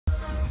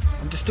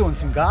I'm just doing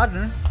some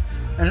gardening,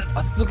 and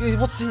look,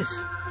 what's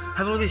this?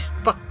 Have a look at this.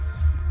 Fuck.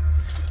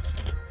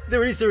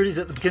 There it is. There it is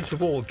against the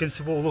wall. Against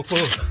the wall. Look.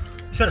 Is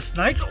that a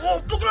snake?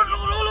 Oh, look at it.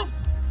 Look.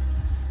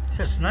 Is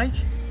that a snake?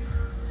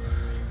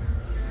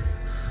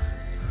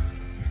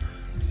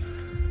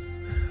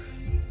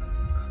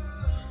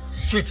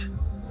 Shit.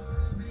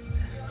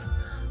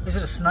 Is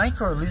it a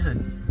snake or a lizard?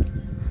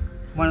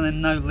 One of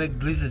them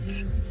no-legged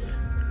lizards.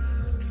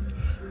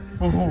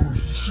 Oh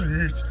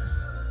shit.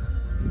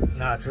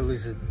 No, it's a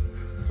lizard.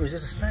 Or is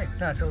it a snake?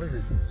 No, it's a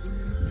lizard.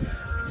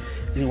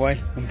 Anyway,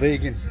 I'm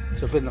vegan,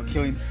 so I better not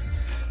kill him.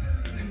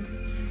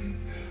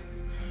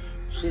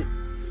 Shit.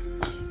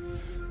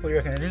 What do you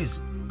reckon it is?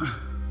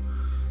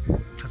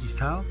 Touch his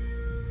tail.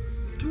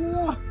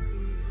 Whoa.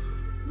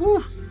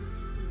 Woo.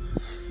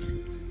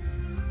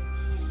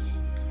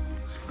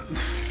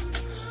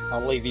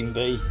 I'll leave him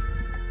be.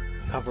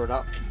 Cover it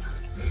up.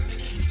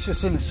 Should have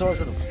seen the size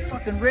of the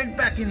fucking red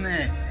back in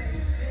there.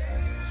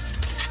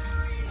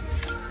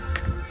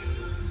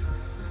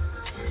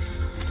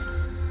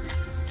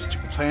 Just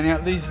plan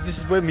out these. This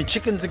is where my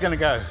chickens are going to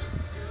go.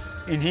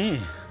 In here.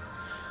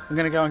 I'm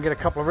going to go and get a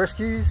couple of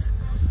rescues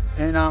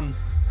and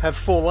have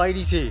 4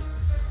 ladies here.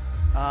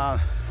 Going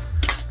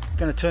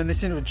to turn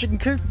this into a chicken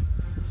coop.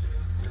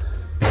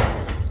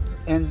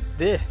 And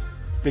there,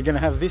 they're going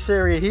to have this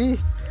area here.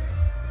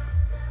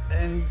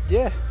 And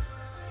yeah,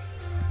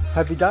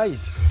 happy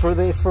days for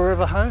their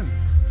forever home.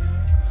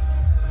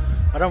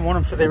 I don't want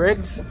them for their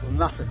eggs or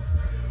nothing.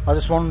 I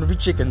just want them to be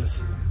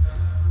chickens.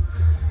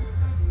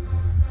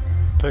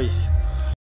 Peace.